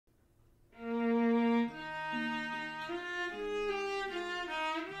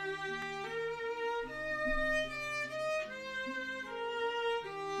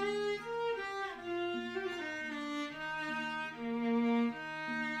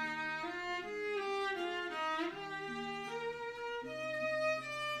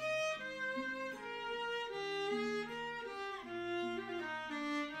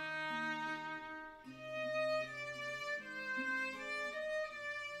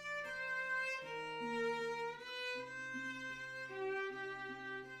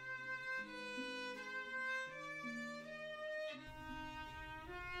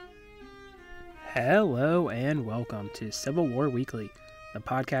Hello and welcome to Civil War Weekly, the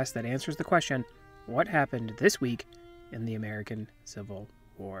podcast that answers the question, what happened this week in the American Civil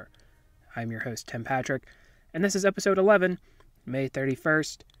War? I'm your host, Tim Patrick, and this is episode 11, May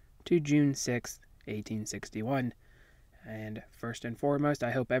 31st to June 6th, 1861. And first and foremost,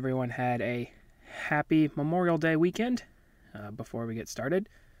 I hope everyone had a happy Memorial Day weekend. Before we get started,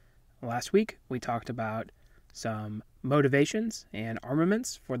 last week we talked about some motivations and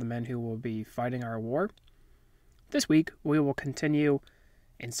armaments for the men who will be fighting our war. This week, we will continue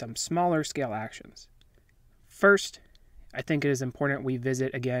in some smaller scale actions. First, I think it is important we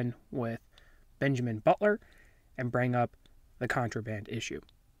visit again with Benjamin Butler and bring up the contraband issue.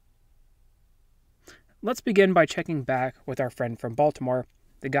 Let's begin by checking back with our friend from Baltimore,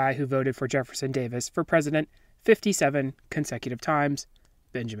 the guy who voted for Jefferson Davis for president 57 consecutive times,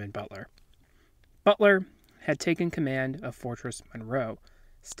 Benjamin Butler. Butler had taken command of Fortress Monroe,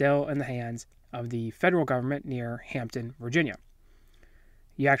 still in the hands of the federal government near Hampton, Virginia.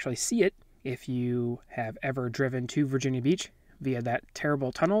 You actually see it if you have ever driven to Virginia Beach via that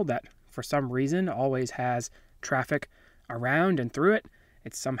terrible tunnel that, for some reason, always has traffic around and through it.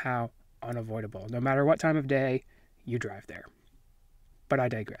 It's somehow unavoidable, no matter what time of day you drive there. But I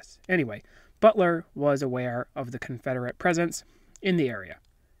digress. Anyway, Butler was aware of the Confederate presence in the area.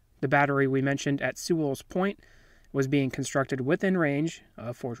 The battery we mentioned at Sewell's Point was being constructed within range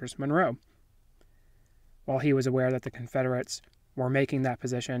of Fortress Monroe. While he was aware that the Confederates were making that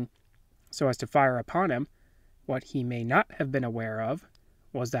position so as to fire upon him, what he may not have been aware of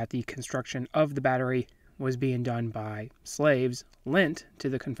was that the construction of the battery was being done by slaves lent to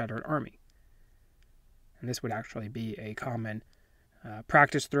the Confederate Army. And this would actually be a common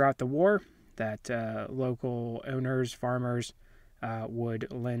practice throughout the war, that local owners, farmers, would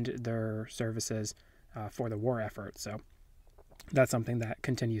lend their services for the war effort. So that's something that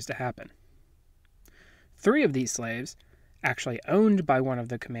continues to happen. 3 of these slaves, actually owned by one of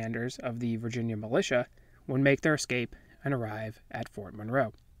the commanders of the Virginia militia, would make their escape and arrive at Fort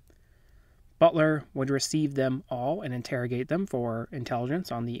Monroe. Butler would receive them all and interrogate them for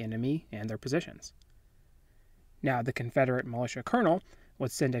intelligence on the enemy and their positions. Now, the Confederate militia colonel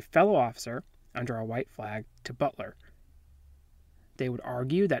would send a fellow officer under a white flag to Butler. They would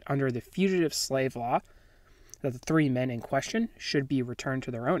argue that under the fugitive slave law, that the 3 men in question should be returned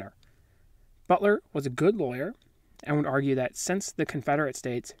to their owner. Butler was a good lawyer and would argue that since the Confederate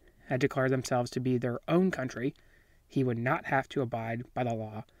States had declared themselves to be their own country, he would not have to abide by the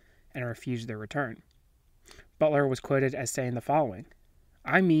law and refuse their return. Butler was quoted as saying the following: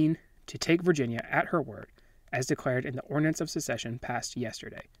 "I mean to take Virginia at her word, as declared in the Ordinance of Secession passed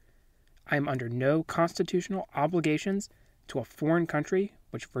yesterday. I am under no constitutional obligations to a foreign country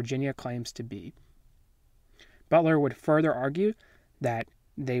which Virginia claims to be." Butler would further argue that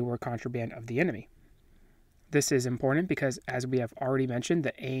they were contraband of the enemy. This is important because, as we have already mentioned,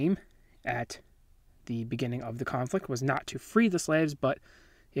 the aim at the beginning of the conflict was not to free the slaves, but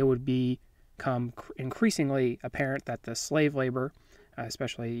it would become increasingly apparent that the slave labor,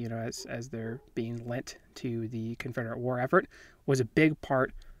 especially as they're being lent to the Confederate war effort, was a big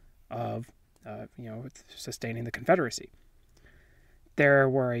part of sustaining the Confederacy. There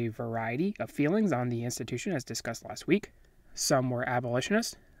were a variety of feelings on the institution, as discussed last week. Some were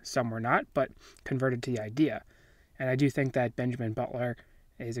abolitionists, some were not, but converted to the idea. And I do think that Benjamin Butler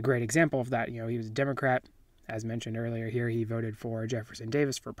is a great example of that. He was a Democrat. As mentioned earlier here, he voted for Jefferson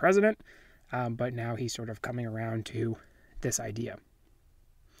Davis for president, but now he's sort of coming around to this idea.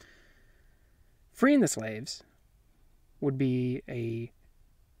 Freeing the slaves would be a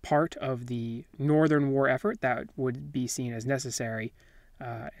part of the Northern War effort that would be seen as necessary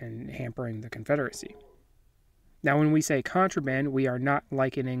in hampering the Confederacy. Now, when we say contraband, we are not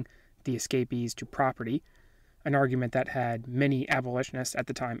likening the escapees to property, an argument that had many abolitionists at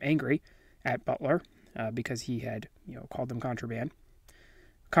the time angry at Butler because he had called them contraband.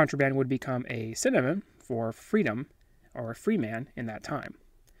 Contraband would become a synonym for freedom or a free man in that time.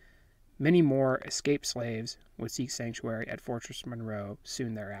 Many more escaped slaves would seek sanctuary at Fortress Monroe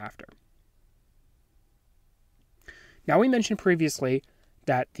soon thereafter. Now, we mentioned previously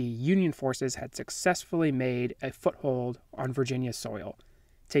that the Union forces had successfully made a foothold on Virginia soil,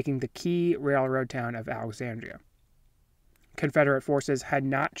 taking the key railroad town of Alexandria. Confederate forces had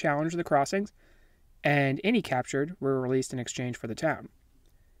not challenged the crossings, and any captured were released in exchange for the town.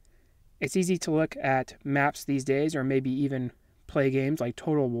 It's easy to look at maps these days, or maybe even play games like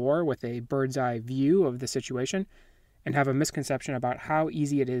Total War with a bird's eye view of the situation, and have a misconception about how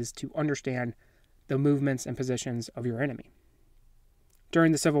easy it is to understand the movements and positions of your enemy.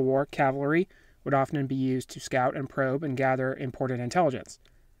 During the Civil War, cavalry would often be used to scout and probe and gather important intelligence.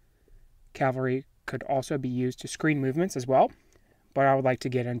 Cavalry could also be used to screen movements as well, but I would like to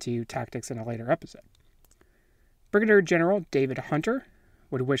get into tactics in a later episode. Brigadier General David Hunter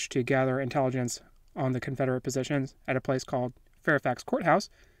would wish to gather intelligence on the Confederate positions at a place called Fairfax Courthouse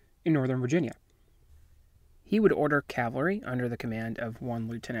in Northern Virginia. He would order cavalry under the command of one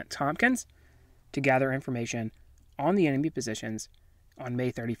Lieutenant Tompkins to gather information on the enemy positions on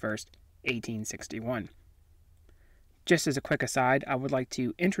May 31st, 1861. Just as a quick aside, I would like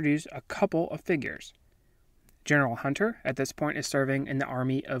to introduce a couple of figures. General Hunter, at this point, is serving in the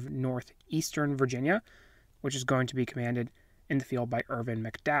Army of Northeastern Virginia, which is going to be commanded in the field by Irvin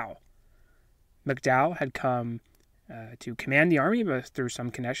McDowell. McDowell had come to command the army, but through some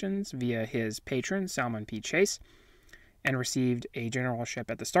connections via his patron, Salmon P. Chase, and received a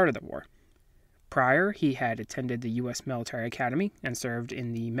generalship at the start of the war. Prior, he had attended the U.S. Military Academy and served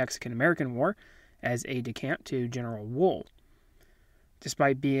in the Mexican-American War as aide-de-camp to General Wool.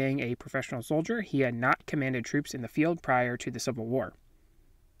 Despite being a professional soldier, he had not commanded troops in the field prior to the Civil War.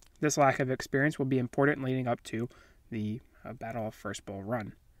 This lack of experience will be important leading up to the Battle of First Bull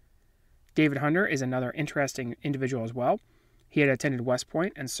Run. David Hunter is another interesting individual as well. He had attended West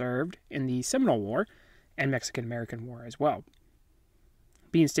Point and served in the Seminole War and Mexican-American War as well.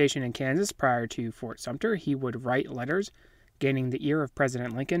 Being stationed in Kansas prior to Fort Sumter, he would write letters gaining the ear of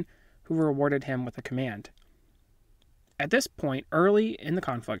President Lincoln, who rewarded him with a command. At this point, early in the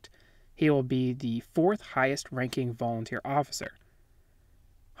conflict, he will be the fourth highest-ranking volunteer officer.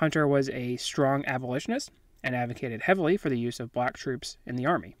 Hunter was a strong abolitionist and advocated heavily for the use of black troops in the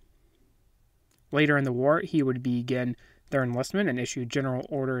Army. Later in the war, he would begin their enlistment and issue General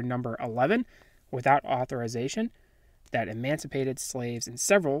Order No. 11 without authorization that emancipated slaves in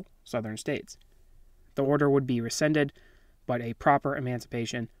several southern states. The order would be rescinded, but a proper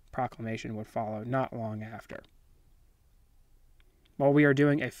emancipation proclamation would follow not long after. While we are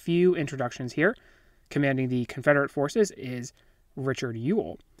doing a few introductions here, commanding the Confederate forces is Richard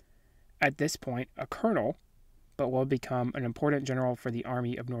Ewell, at this point a colonel, but will become an important general for the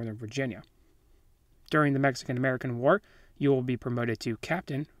Army of Northern Virginia. During the Mexican-American War, Ewell will be promoted to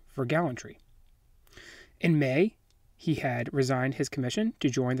captain for gallantry. In May, he had resigned his commission to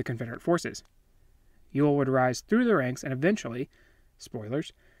join the Confederate forces. Ewell would rise through the ranks and eventually,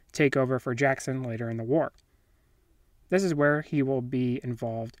 spoilers, take over for Jackson later in the war. This is where he will be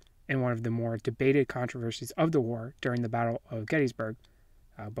involved in one of the more debated controversies of the war during the Battle of Gettysburg,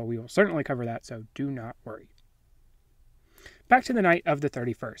 but we will certainly cover that, so do not worry. Back to the night of the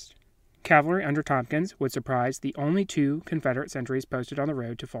 31st. Cavalry under Tompkins would surprise the only two Confederate sentries posted on the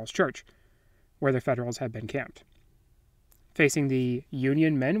road to Falls Church, where the Federals had been camped. Facing the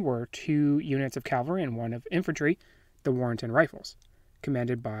Union men were 2 units of cavalry and 1 of infantry, the Warrenton Rifles,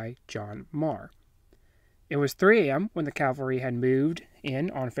 commanded by John Marr. It was 3 a.m. when the cavalry had moved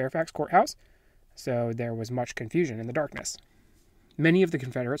in on Fairfax Courthouse, so there was much confusion in the darkness. Many of the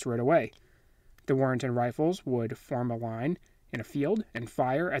Confederates rode away. The Warrenton Rifles would form a line in a field and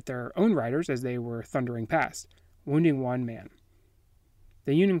fire at their own riders as they were thundering past, wounding 1 man.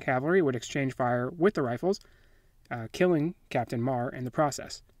 The Union cavalry would exchange fire with the rifles, killing Captain Marr in the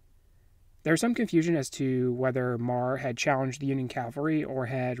process. There is some confusion as to whether Marr had challenged the Union cavalry or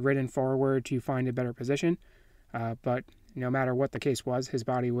had ridden forward to find a better position, but no matter what the case was, his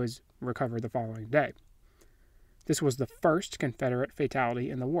body was recovered the following day. This was the first Confederate fatality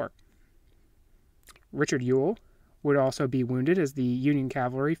in the war. Richard Ewell would also be wounded as the Union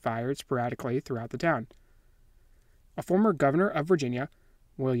cavalry fired sporadically throughout the town. A former governor of Virginia,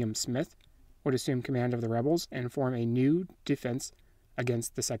 William Smith, would assume command of the rebels and form a new defense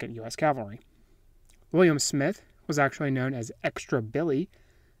against the 2nd U.S. Cavalry. William Smith was actually known as Extra Billy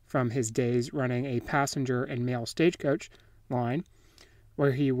from his days running a passenger and mail stagecoach line,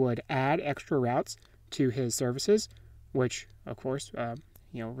 where he would add extra routes to his services, which, of course,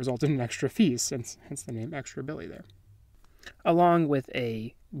 resulted in extra fees, hence the name Extra Billy there. Along with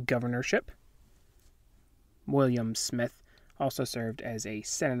a governorship, William Smith also served as a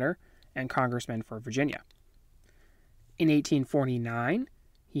senator and congressman for Virginia. In 1849,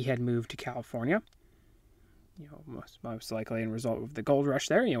 he had moved to California, most likely in result of the gold rush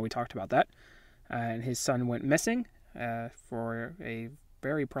there. We talked about that. And his son went missing for a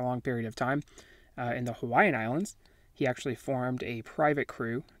very prolonged period of time in the Hawaiian Islands. He actually formed a private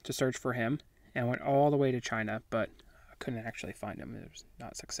crew to search for him and went all the way to China, but couldn't actually find him. It was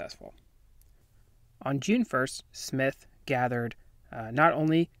not successful. On June 1st, Smith gathered not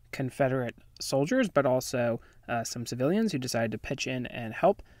only Confederate soldiers, but also some civilians who decided to pitch in and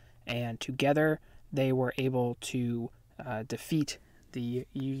help, and together they were able to defeat the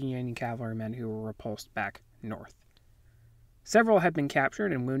Union cavalrymen who were repulsed back north. Several had been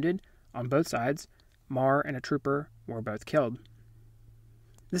captured and wounded On both sides, Marr and a trooper were both killed.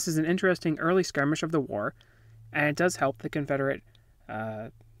 This is an interesting early skirmish of the war, and it does help the Confederate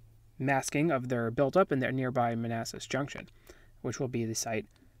masking of their buildup in their nearby Manassas Junction, which will be the site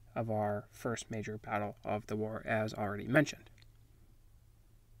of our first major battle of the war, as already mentioned.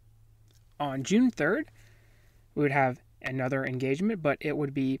 On June 3rd, we would have another engagement, but it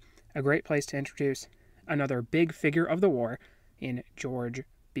would be a great place to introduce another big figure of the war in George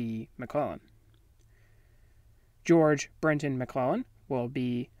B. McClellan. George Brenton McClellan will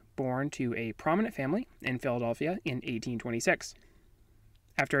be born to a prominent family in Philadelphia in 1826.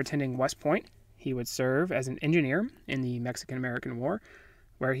 After attending West Point, he would serve as an engineer in the Mexican-American War,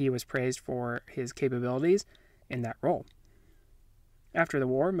 where he was praised for his capabilities in that role. After the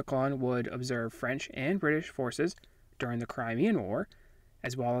war, McClellan would observe French and British forces during the Crimean War,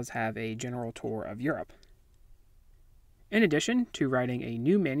 as well as have a general tour of Europe. In addition to writing a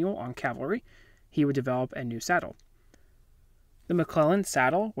new manual on cavalry, he would develop a new saddle. The McClellan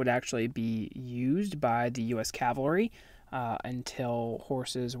saddle would actually be used by the U.S. cavalry until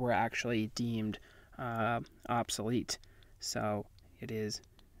horses were actually deemed obsolete. So it is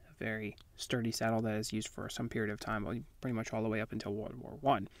a very sturdy saddle that is used for some period of time, pretty much all the way up until World War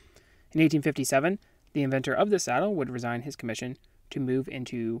I. In 1857, the inventor of the saddle would resign his commission to move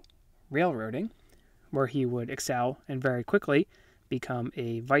into railroading, where he would excel and very quickly become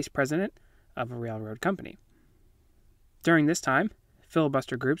a vice president of a railroad company. During this time,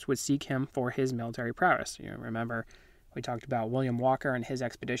 filibuster groups would seek him for his military prowess. Remember, we talked about William Walker and his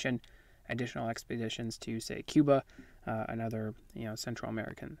expedition, additional expeditions to, say, Cuba and other, Central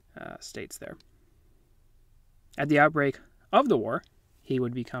American states there. At the outbreak of the war, he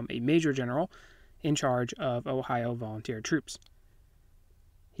would become a major general in charge of Ohio volunteer troops.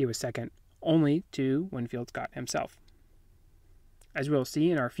 He was second only to Winfield Scott himself. As we'll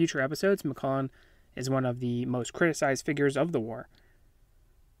see in our future episodes, McClellan is one of the most criticized figures of the war.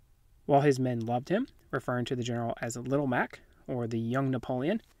 While his men loved him, referring to the general as Little Mac or the Young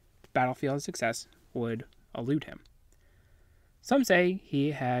Napoleon, battlefield success would elude him. Some say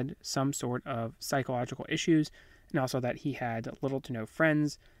he had some sort of psychological issues, and also that he had little to no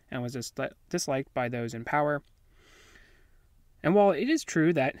friends and was disliked by those in power. And while it is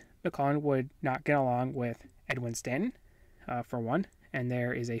true that McClellan would not get along with Edwin Stanton, for one, and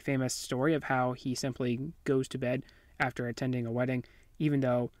there is a famous story of how he simply goes to bed after attending a wedding, even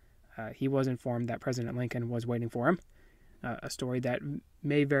though he was informed that President Lincoln was waiting for him. A story that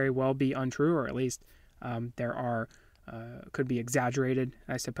may very well be untrue, or at least could be exaggerated,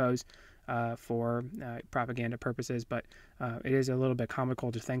 I suppose, for propaganda purposes. But it is a little bit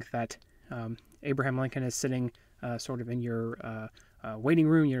comical to think that Abraham Lincoln is sitting sort of in your waiting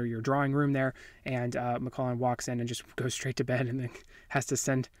room, your drawing room there, and McClellan walks in and just goes straight to bed and then has to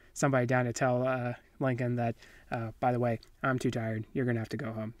send somebody down to tell Lincoln that, by the way, I'm too tired, you're going to have to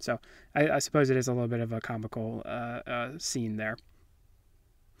go home. So I suppose it is a little bit of a comical scene there.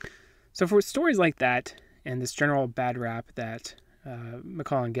 So for stories like that and this general bad rap that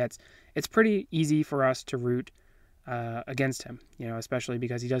McClellan gets, it's pretty easy for us to root against him, especially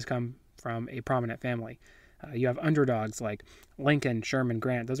because he does come from a prominent family. You have underdogs like Lincoln, Sherman,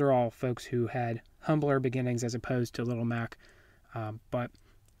 Grant. Those are all folks who had humbler beginnings as opposed to Little Mac. But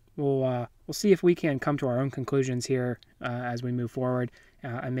we'll see if we can come to our own conclusions here as we move forward,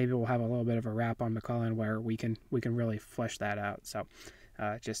 and maybe we'll have a little bit of a wrap on McClellan where we can really flesh that out. So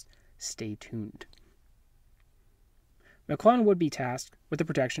just stay tuned. McClellan would be tasked with the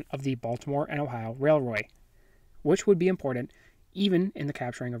protection of the Baltimore and Ohio Railway, which would be important even in the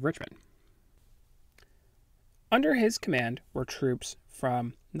capturing of Richmond. Under his command were troops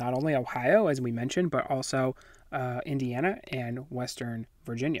from not only Ohio, as we mentioned, but also Indiana and Western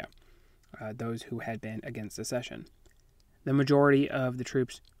Virginia, those who had been against secession. The majority of the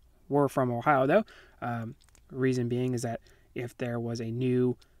troops were from Ohio, though. Reason being is that if there was a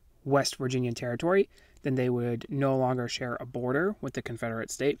new West Virginian territory, then they would no longer share a border with the Confederate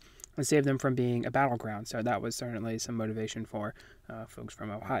state and save them from being a battleground. So that was certainly some motivation for folks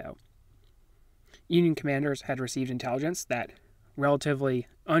from Ohio. Union commanders had received intelligence that relatively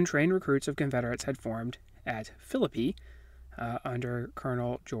untrained recruits of Confederates had formed at Philippi under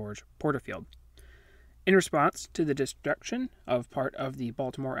Colonel George Porterfield. In response to the destruction of part of the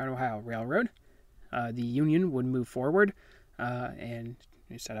Baltimore and Ohio Railroad, the Union would move forward and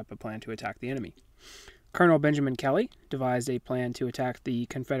set up a plan to attack the enemy. Colonel Benjamin Kelly devised a plan to attack the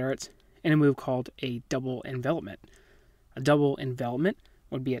Confederates in a move called a double envelopment. A double envelopment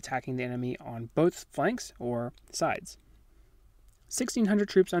would be attacking the enemy on both flanks or sides. 1,600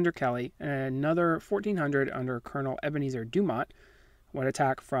 troops under Kelly and another 1,400 under Colonel Ebenezer Dumont would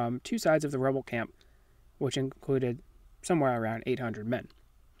attack from two sides of the rebel camp, which included somewhere around 800 men.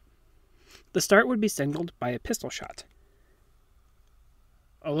 The start would be signaled by a pistol shot.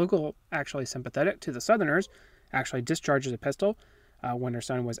 A local, actually sympathetic to the Southerners, actually discharges a pistol when her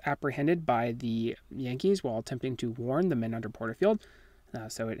son was apprehended by the Yankees while attempting to warn the men under Porterfield.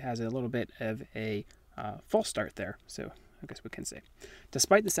 So it has a little bit of a false start there, so I guess we can say.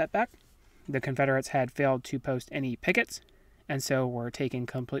 Despite the setback, the Confederates had failed to post any pickets, and so were taken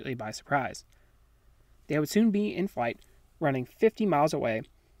completely by surprise. They would soon be in flight, running 50 miles away,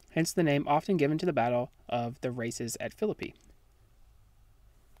 hence the name often given to the Battle of the Races at Philippi.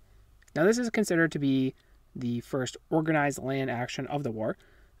 Now, this is considered to be the first organized land action of the war,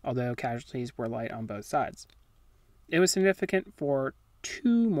 although casualties were light on both sides. It was significant for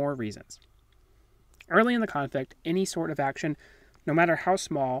two more reasons. Early in the conflict, any sort of action, no matter how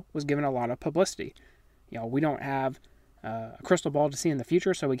small, was given a lot of publicity. We don't have a crystal ball to see in the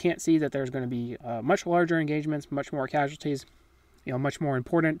future, so we can't see that there's going to be much larger engagements, much more casualties, much more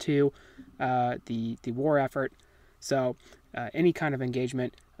important to the war effort. So any kind of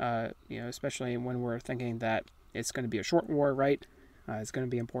engagement, especially when we're thinking that it's going to be a short war, right? It's going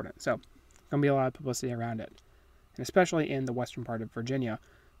to be important. So going to be a lot of publicity around it. And especially in the western part of Virginia,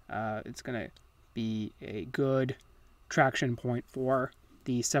 it's going to be a good traction point for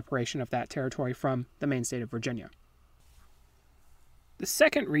the separation of that territory from the main state of Virginia. The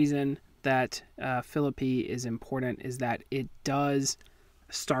second reason that Philippi is important is that it does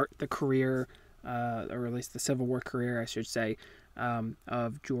start the career, or at least the Civil War career, I should say,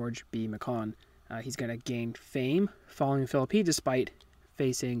 of George B. McClellan. He's going to gain fame following Philippi despite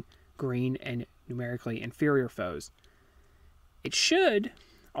facing green and numerically inferior foes. It should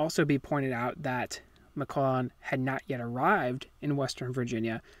also be pointed out that McClellan had not yet arrived in Western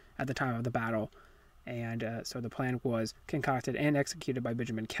Virginia at the time of the battle, and so the plan was concocted and executed by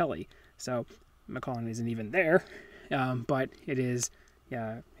Benjamin Kelly. So McClellan isn't even there, but it is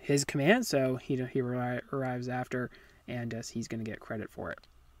his command, so he arrives after, and he's going to get credit for it.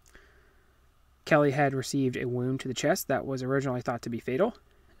 Kelly had received a wound to the chest that was originally thought to be fatal,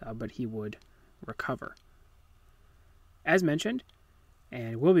 but he would recover. As mentioned,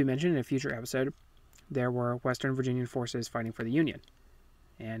 and will be mentioned in a future episode, there were Western Virginian forces fighting for the Union.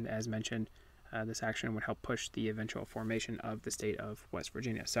 And as mentioned, this action would help push the eventual formation of the state of West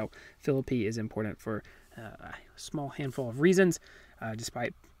Virginia. So Philippi is important for a small handful of reasons,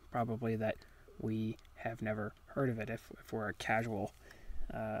 despite probably that we have never heard of it if we're a casual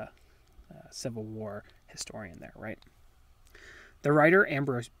Civil War historian there, right? The writer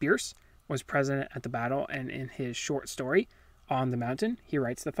Ambrose Bierce was present at the battle, and in his short story, On the Mountain, he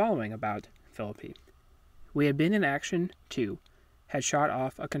writes the following about Philippi. We had been in action, too, had shot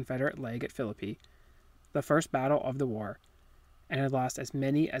off a Confederate leg at Philippi, the first battle of the war, and had lost as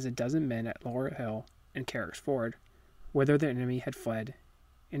many as a dozen men at Laurel Hill and Carrick's Ford, whither the enemy had fled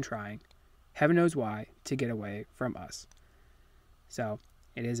in trying, heaven knows why, to get away from us. So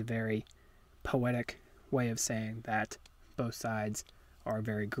it is a very poetic way of saying that both sides are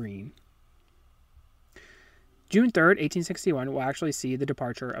very green. June 3rd, 1861 will actually see the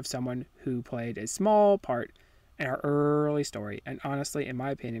departure of someone who played a small part in our early story and honestly, in my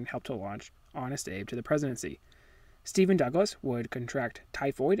opinion, helped to launch Honest Abe to the presidency. Stephen Douglas would contract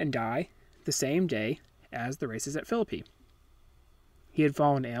typhoid and die the same day as the races at Philippi. He had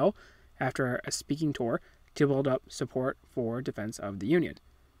fallen ill after a speaking tour to build up support for defense of the Union.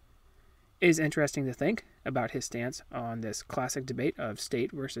 It is interesting to think about his stance on this classic debate of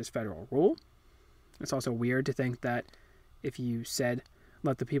state versus federal rule. It's also weird to think that if you said,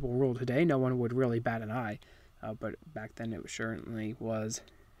 let the people rule today, no one would really bat an eye. But back then it certainly was,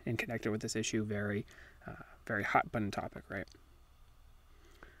 and connected with this issue, very hot button topic, right?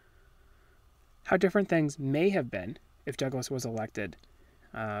 How different things may have been if Douglas was elected,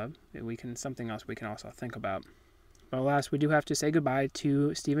 something else we can also think about. But alas, we do have to say goodbye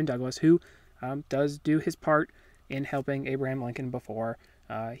to Stephen Douglas, who does do his part in helping Abraham Lincoln before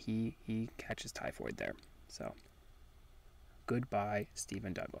he catches typhoid there. So, goodbye,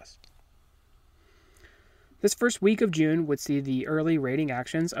 Stephen Douglas. This first week of June would see the early raiding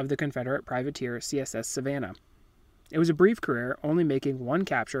actions of the Confederate privateer CSS Savannah. It was a brief career, only making one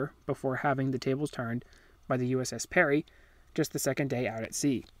capture before having the tables turned by the USS Perry just the second day out at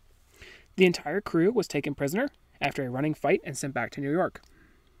sea. The entire crew was taken prisoner after a running fight and sent back to New York.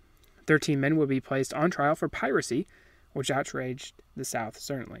 13 men would be placed on trial for piracy, which outraged the South,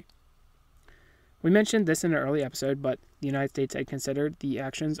 certainly. We mentioned this in an early episode, but the United States had considered the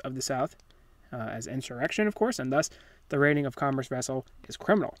actions of the South as insurrection, of course, and thus the raiding of commerce vessel is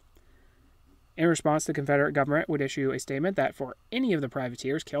criminal. In response, the Confederate government would issue a statement that for any of the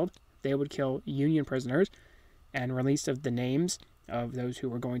privateers killed, they would kill Union prisoners, and release of the names of those who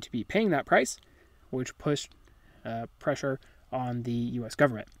were going to be paying that price, which pushed pressure on the U.S.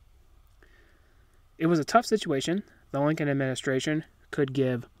 government. It was a tough situation. The Lincoln administration could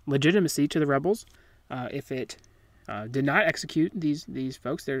give legitimacy to the rebels if it did not execute these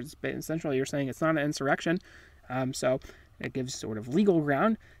folks. There's essentially, you're saying it's not an insurrection, so it gives sort of legal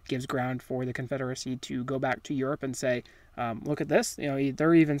ground, gives ground for the Confederacy to go back to Europe and say, look at this.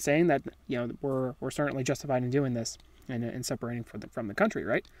 They're even saying that we're certainly justified in doing this and separating from the country,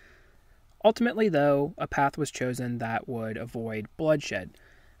 right? Ultimately, though, a path was chosen that would avoid bloodshed,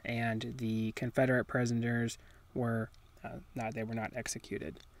 and the Confederate prisoners were not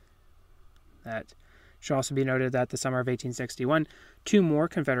executed. That should also be noted that the summer of 1861, 2 more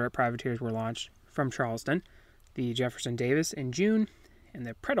Confederate privateers were launched from Charleston, the Jefferson Davis in June and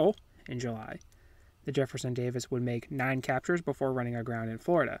the Preble in July. The Jefferson Davis would make 9 captures before running aground in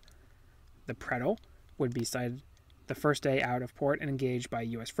Florida. The Preble would be sighted the first day out of port and engaged by a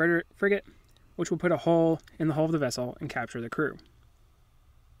U.S. frigate, which would put a hole in the hull of the vessel and capture the crew.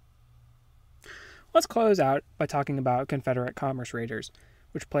 Let's close out by talking about Confederate commerce raiders,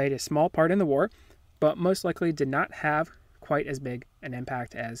 which played a small part in the war, but most likely did not have quite as big an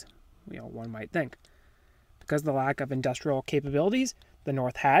impact as one might think. Because of the lack of industrial capabilities the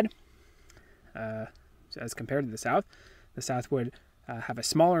North had, as compared to the South would have a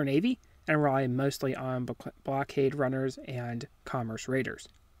smaller navy and rely mostly on blockade runners and commerce raiders.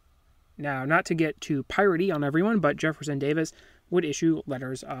 Now, not to get too piratey on everyone, but Jefferson Davis would issue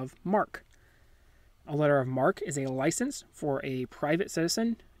letters of marque. A letter of marque is a license for a private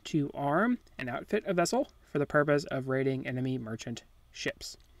citizen to arm and outfit a vessel for the purpose of raiding enemy merchant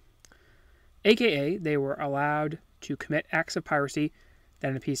ships. AKA, they were allowed to commit acts of piracy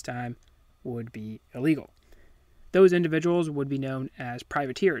that in peacetime would be illegal. Those individuals would be known as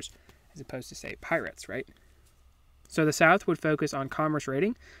privateers, as opposed to, say, pirates, right? So the South would focus on commerce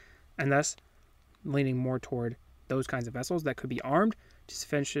raiding, and thus leaning more toward those kinds of vessels that could be armed to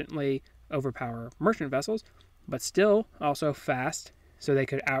sufficiently overpower merchant vessels, but still also fast so they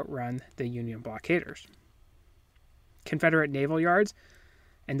could outrun the Union blockaders. Confederate naval yards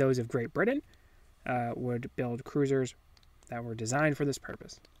and those of Great Britain would build cruisers that were designed for this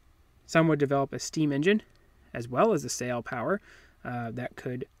purpose. Some would develop a steam engine as well as a sail power that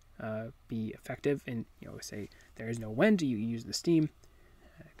could be effective in, say there is no wind, you use the steam.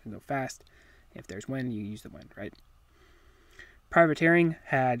 It can go fast. If there's wind, you use the wind, right? Privateering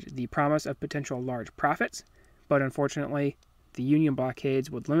had the promise of potential large profits, but unfortunately, the Union blockades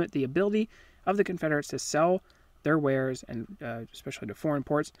would limit the ability of the Confederates to sell their wares, and especially to foreign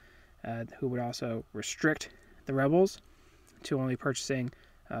ports, who would also restrict the rebels to only purchasing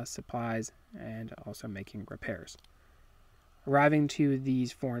supplies and also making repairs. Arriving to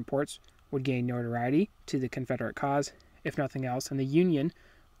these foreign ports would gain notoriety to the Confederate cause, if nothing else, and the Union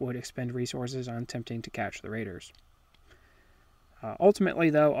would expend resources on attempting to catch the raiders.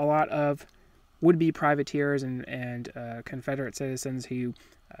 Ultimately, though, a lot of would-be privateers and Confederate citizens who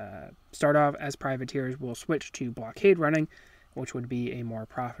start off as privateers will switch to blockade running, which would be a more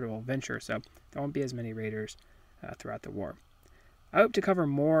profitable venture, so there won't be as many raiders throughout the war. I hope to cover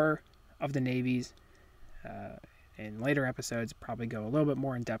more of the navies in later episodes, probably go a little bit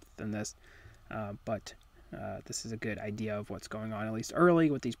more in depth than this, but this is a good idea of what's going on, at least early,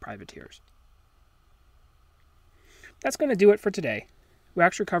 with these privateers. That's going to do it for today. We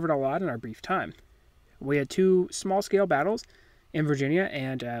actually covered a lot in our brief time. We had 2 small-scale battles in Virginia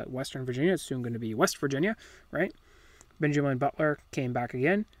and Western Virginia. It's soon going to be West Virginia, right? Benjamin Butler came back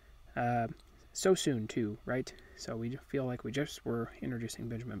again. So soon, too, right? So we feel like we just were introducing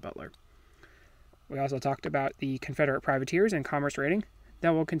Benjamin Butler. We also talked about the Confederate privateers and commerce raiding.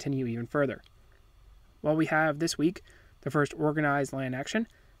 That will continue even further. Well, we have this week the first organized land action.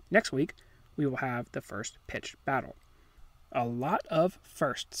 Next week, we will have the first pitched battle. A lot of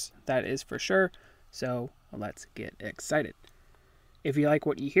firsts, that is for sure, so let's get excited. If you like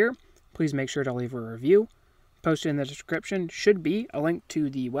what you hear, please make sure to leave a review. Posted in the description should be a link to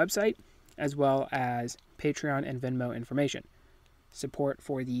the website, as well as Patreon and Venmo information. Support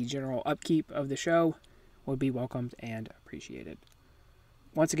for the general upkeep of the show would be welcomed and appreciated.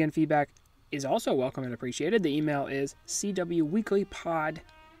 Once again, feedback is also welcome and appreciated. The email is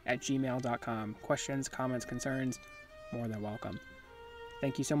cwweeklypod@gmail.com. Questions, comments, concerns, more than welcome.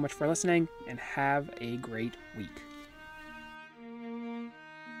 Thank you so much for listening, and have a great week.